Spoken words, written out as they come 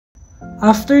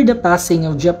After the passing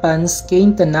of Japan's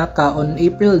Kane Tanaka on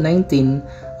April 19,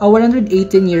 a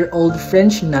 118-year-old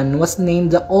French nun was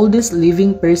named the oldest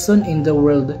living person in the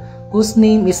world, whose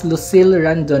name is Lucille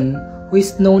Randon, who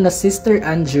is known as Sister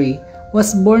André,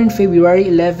 was born February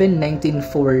 11,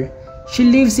 1904. She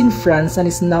lives in France and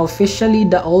is now officially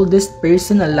the oldest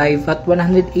person alive at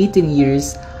 118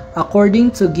 years,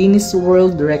 according to Guinness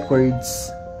World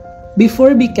Records.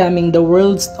 Before becoming the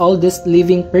world's oldest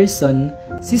living person,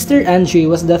 Sister André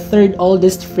was the third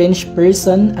oldest French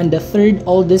person and the third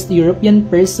oldest European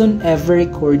person ever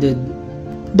recorded.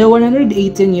 The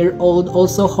 118-year-old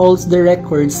also holds the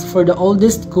records for the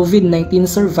oldest COVID-19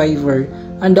 survivor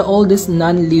and the oldest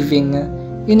non-living.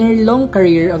 In her long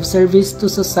career of service to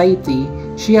society,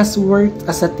 she has worked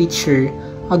as a teacher,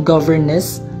 a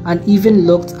governess, and even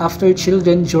looked after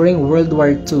children during World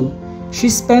War II. She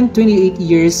spent 28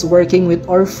 years working with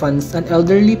orphans and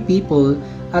elderly people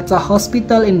at a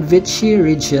hospital in Vichy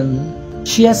region.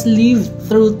 She has lived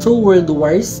through 2 world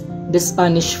wars, the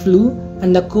Spanish flu,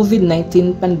 and the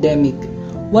COVID-19 pandemic.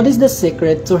 What is the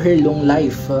secret to her long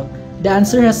life? The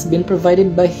answer has been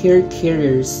provided by her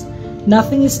carers.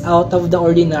 Nothing is out of the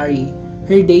ordinary.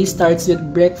 Her day starts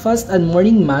with breakfast and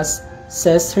morning mass,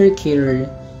 says her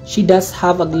carer. She does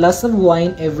have a glass of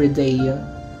wine every day.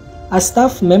 A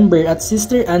staff member at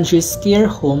Sister André's care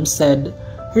home said,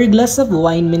 "Her glass of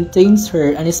wine maintains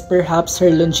her and is perhaps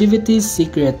her longevity's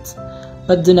secret.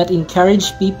 But do not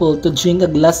encourage people to drink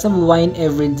a glass of wine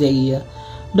every day."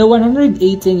 The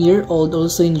 118-year-old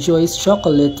also enjoys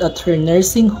chocolate at her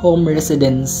nursing home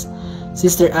residence.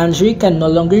 Sister André can no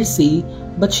longer see,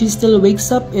 but she still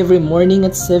wakes up every morning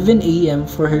at 7 a.m.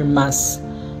 for her mass.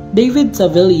 David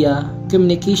Tavilla,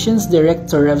 Communications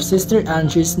Director of Sister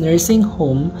André's nursing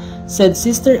home, said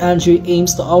Sister André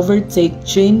aims to overtake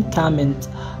Jane Cament,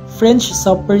 French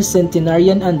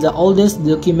supercentenarian and the oldest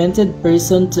documented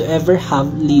person to ever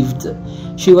have lived.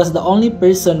 She was the only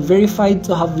person verified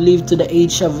to have lived to the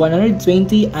age of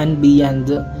 120 and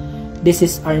beyond. This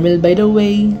is Armel, by the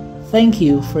way. Thank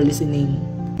you for listening.